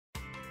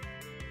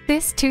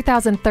This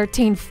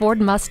 2013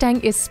 Ford Mustang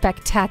is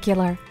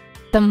spectacular.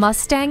 The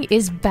Mustang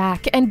is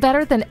back and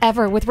better than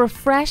ever with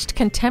refreshed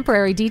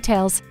contemporary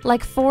details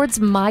like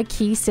Ford's My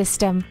Key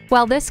system.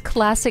 While this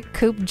classic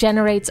coupe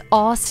generates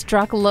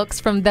awe-struck looks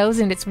from those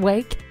in its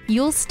wake,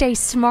 you'll stay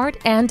smart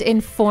and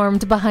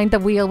informed behind the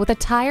wheel with a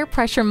tire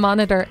pressure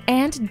monitor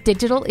and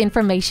digital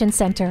information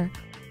center.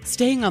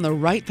 Staying on the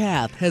right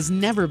path has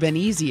never been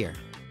easier,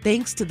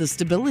 thanks to the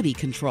stability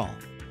control.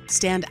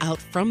 Stand out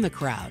from the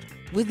crowd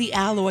with the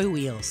alloy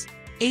wheels.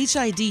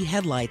 HID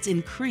headlights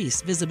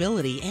increase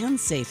visibility and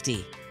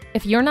safety.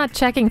 If you're not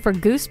checking for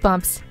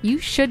goosebumps, you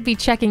should be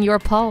checking your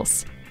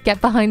pulse. Get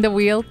behind the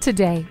wheel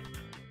today.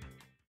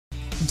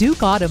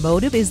 Duke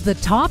Automotive is the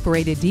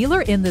top-rated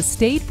dealer in the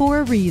state for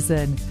a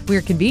reason.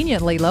 We're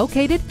conveniently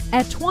located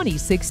at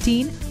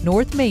 2016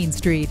 North Main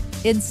Street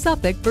in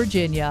Suffolk,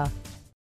 Virginia.